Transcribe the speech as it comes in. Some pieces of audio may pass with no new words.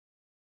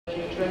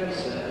Train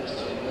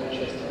service to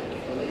Manchester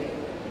Piccadilly.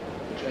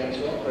 The train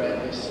to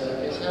operate this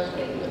service has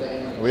been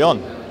delayed. Are we on?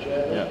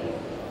 Yeah.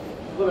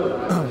 We'll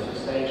arrive at the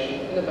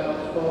station in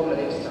about 4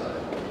 minutes'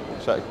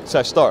 time. Should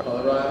I start?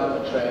 On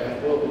arrival, the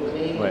train will be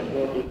cleaned and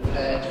will be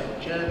prepared for the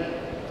journey.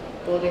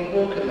 Boarding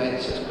will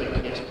commence as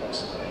quickly as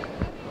possible.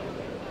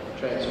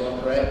 Train to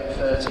operate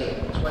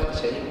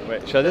 13:20.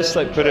 Wait, should I just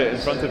put it in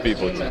front of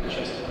people?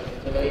 Manchester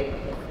Piccadilly.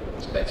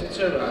 Expected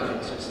to arrive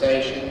into the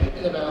station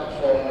in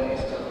about 4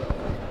 minutes' time.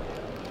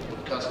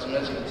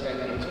 Customers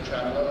intending to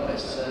travel on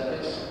this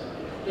service,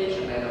 please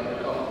remain on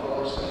the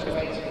concourse and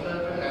awaiting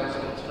further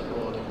announcements for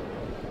boarding.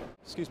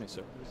 Excuse me,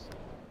 sir.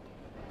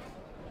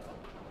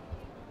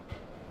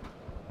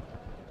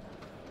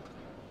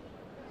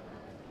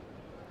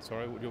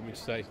 Sorry, what do you want me to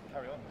say?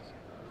 Carry on.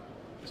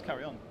 Just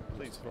carry on,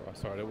 please.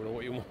 Sorry, I don't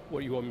know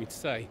what you want me to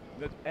say.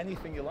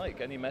 Anything you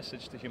like, any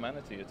message to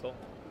humanity at all.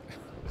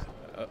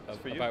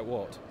 For you. About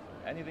what?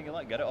 Anything you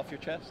like, get it off your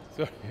chest.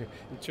 Sorry,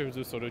 in terms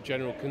of sort of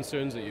general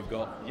concerns that you've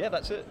got. Yeah,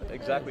 that's it.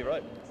 Exactly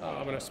right.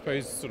 I mean, I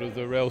suppose sort of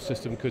the rail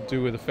system could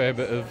do with a fair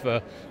bit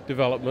of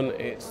development.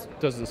 It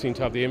doesn't seem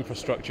to have the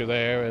infrastructure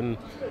there, and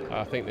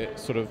I think that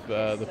sort of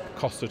the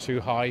costs are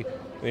too high.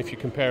 And if you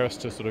compare us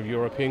to sort of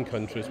European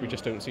countries, we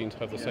just don't seem to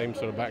have the same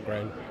sort of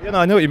background. Yeah, no,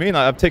 I know what you mean.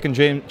 I've taken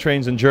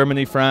trains in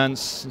Germany,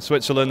 France,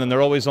 Switzerland, and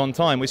they're always on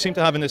time. We seem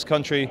to have in this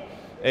country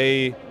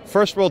a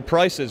first world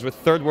prices with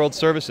third world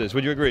services.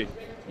 Would you agree?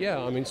 Yeah,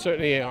 I mean,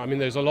 certainly, I mean,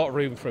 there's a lot of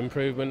room for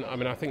improvement. I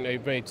mean, I think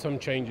they've made some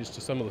changes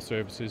to some of the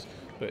services,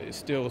 but it's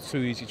still too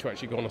easy to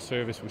actually go on a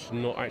service which is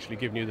not actually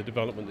giving you the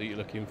development that you're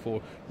looking for,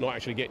 not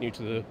actually getting you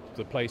to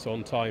the place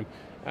on time.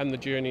 And the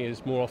journey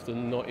is more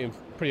often not in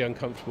pretty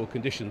uncomfortable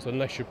conditions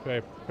unless you're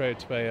prepared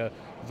to pay a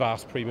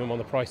vast premium on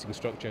the pricing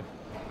structure.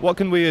 What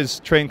can we as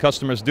train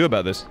customers do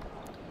about this?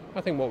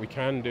 I think what we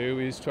can do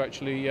is to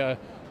actually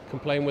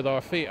complain with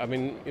our feet. I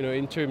mean, you know,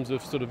 in terms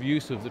of sort of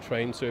use of the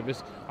train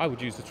service, I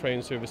would use the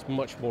train service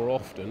much more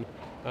often.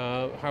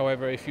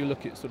 However, if you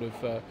look at sort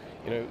of,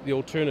 you know, the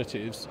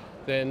alternatives,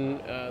 then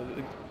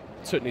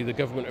certainly the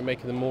government are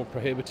making them more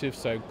prohibitive.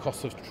 So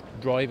costs of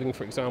driving,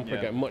 for example,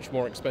 are getting much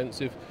more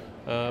expensive.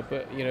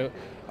 But you know,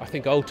 I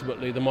think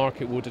ultimately the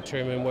market will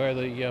determine where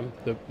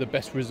the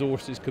best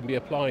resources can be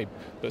applied.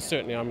 But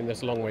certainly, I mean,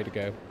 there's a long way to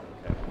go.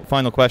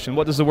 Final question: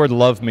 what does the word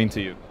love mean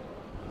to you?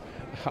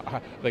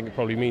 I think it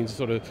probably means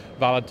sort of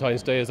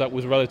Valentine's Day, as that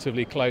was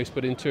relatively close,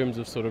 but in terms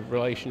of sort of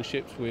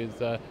relationships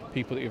with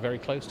people that you're very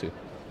close to.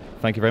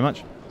 Thank you very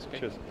much. Okay.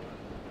 Cheers.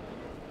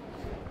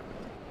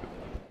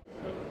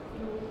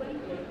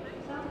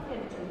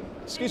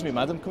 Excuse me,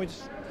 madam, can we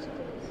just...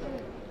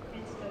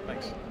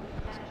 Thanks.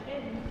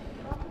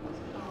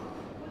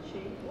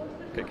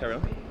 Okay, carry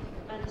on.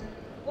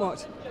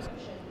 What? You're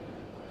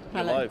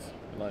Hello.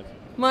 live.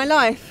 My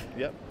life?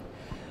 Yep.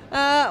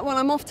 Well,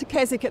 I'm off to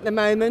Keswick at the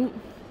moment,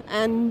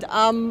 and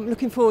I'm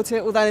looking forward to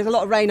it, although there's a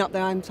lot of rain up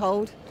there, I'm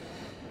told.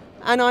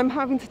 And I'm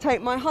having to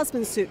take my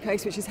husband's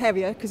suitcase, which is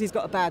heavier, because he's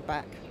got a bad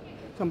back.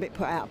 So I'm a bit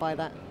put out by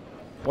that.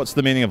 What's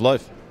the meaning of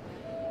life?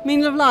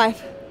 Meaning of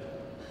life?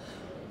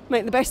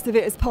 Make the best of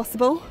it as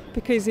possible,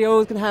 because you're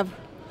always going to have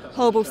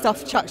horrible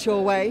stuff chucked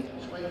your way.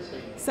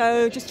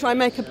 So just try and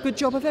make a good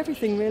job of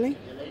everything, really.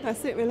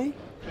 That's it, really.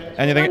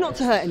 Anything? Try not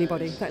to hurt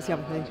anybody, that's the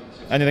other thing.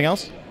 Anything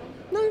else?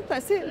 No,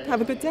 that's it.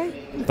 Have a good day.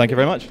 Thank you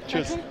very much.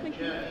 Cheers. Okay, thank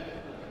you.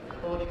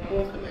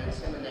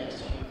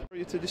 For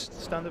you to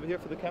just stand over here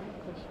for the camera,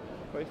 please.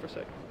 Wait for a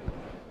sec.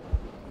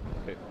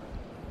 Okay.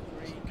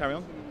 Carry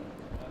on.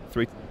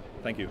 3.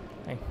 Thank you.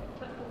 Hey.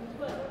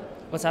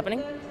 What's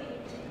happening?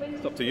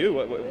 It's up to you.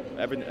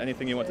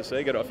 Anything you want to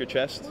say, get it off your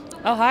chest.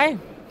 Oh, hi.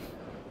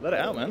 Let it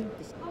out,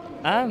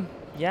 man.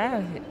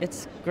 Yeah,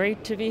 it's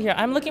great to be here.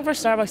 I'm looking for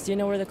Starbucks. Do you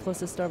know where the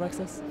closest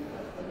Starbucks is?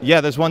 Yeah,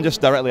 there's one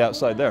just directly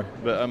outside there.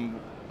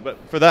 But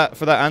for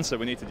that answer,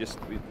 we need to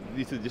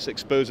just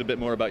expose a bit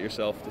more about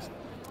yourself.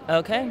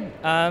 Okay.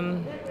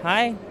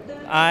 Hi.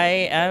 I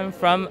am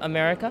from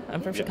America.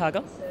 I'm from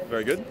Chicago.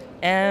 Very good.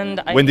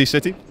 And Windy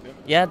city?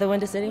 Yeah, the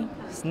Windy City.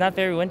 It's not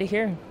very windy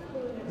here.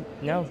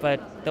 No,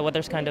 but the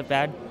weather's kind of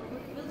bad.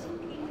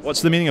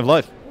 What's the meaning of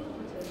life?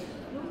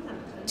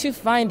 To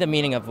find the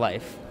meaning of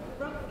life.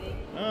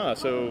 Ah,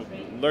 so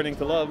learning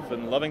to love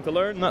and loving to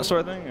learn, that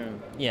sort of thing? Or?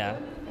 Yeah.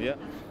 Yeah.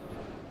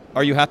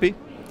 Are you happy?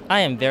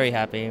 I am very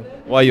happy.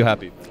 Why are you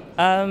happy?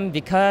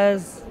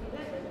 Because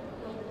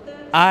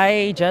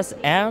I just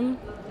am.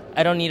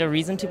 I don't need a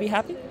reason to be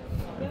happy.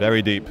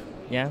 Very deep.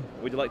 Yeah.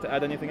 Would you like to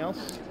add anything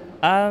else?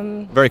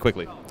 Very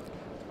quickly.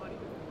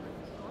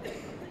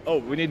 Oh,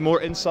 we need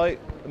more insight,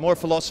 more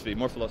philosophy.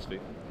 More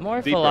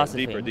deeper,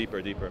 philosophy.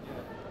 Deeper.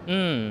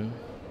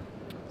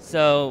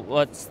 So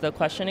what's the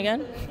question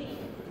again?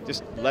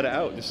 Just let it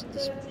out. Just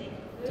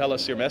tell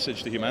us your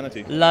message to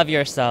humanity. Love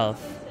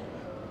yourself.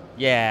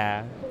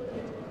 Yeah.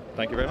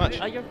 Thank you very much.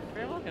 Oh, you're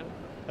very welcome.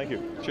 Thank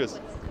you. Cheers.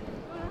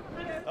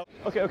 Oh,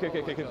 okay.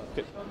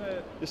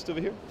 Just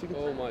over here.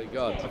 Oh my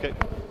God. Okay.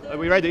 Are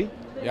we ready?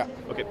 Yeah.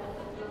 Okay.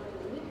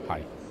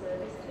 Hi.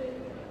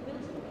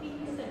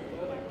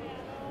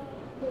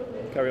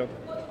 Carry on.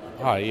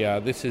 Hi.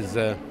 This is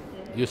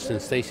Euston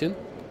Station.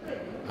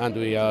 and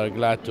we are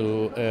glad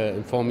to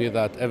inform you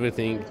that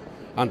everything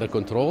under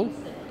control,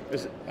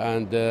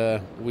 and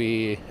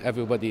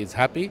everybody is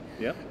happy,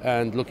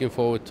 and looking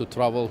forward to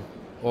travel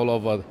all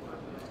over.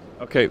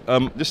 Okay,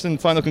 just in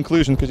final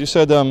conclusion, because you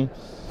said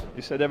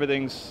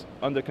everything's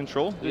under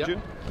control, did you?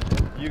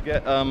 You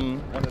get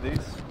one of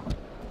these,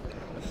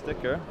 a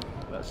sticker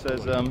that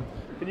says,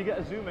 can you get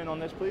a zoom in on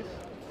this, please?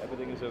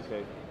 Everything is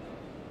okay.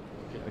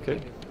 Okay,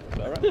 is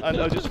that right?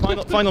 And just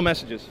final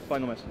messages,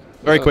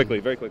 very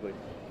quickly.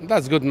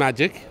 That's good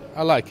magic.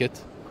 I like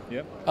it.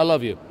 Yeah. I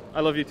love you.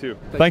 I love you too.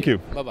 Thank you.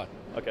 Bye-bye.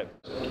 Okay.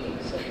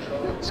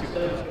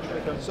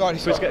 Sorry.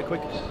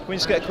 Can we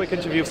just get a quick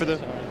interview for the?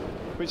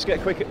 Can we just get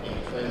a quick?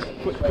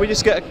 Can we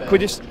just get?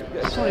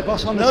 Sorry,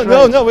 boss. On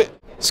No. Wait.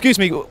 Excuse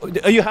me.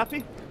 Are you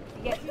happy?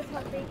 Yes, he's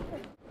happy.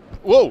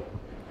 Whoa.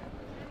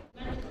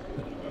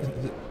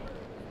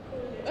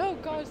 Oh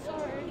God,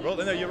 sorry. Roll.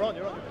 No, you're on.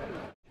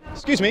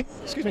 Excuse me,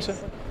 sir.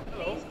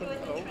 Hello.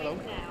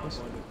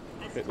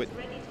 Wait.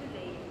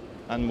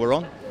 And we're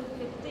on.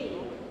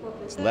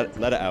 Let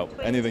it out.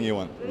 Anything you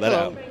want. Let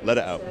it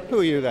out. Who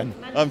are you then?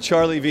 I'm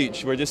Charlie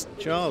Veitch. We're just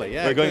Charlie.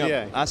 Yeah. we're going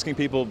good, up asking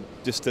people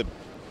just to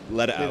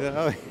let it out.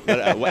 Oh. Let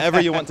it out. Whatever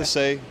you want to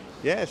say.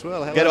 Yes.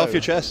 Well, hello. Get it off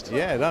your chest.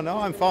 Yeah. No.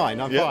 I'm fine.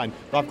 I'm fine.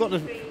 But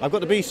I've got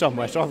to be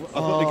somewhere, so I've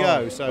got to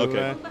go. So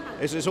okay.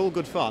 It's all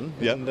good fun.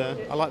 Yeah. And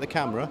I like the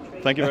camera.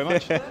 Thank you very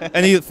much.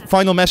 Any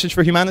final message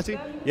for humanity?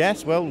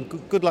 Yes. Well,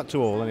 good luck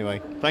to all.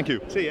 Anyway. Thank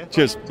you. See ya.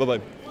 Cheers. Bye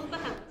bye.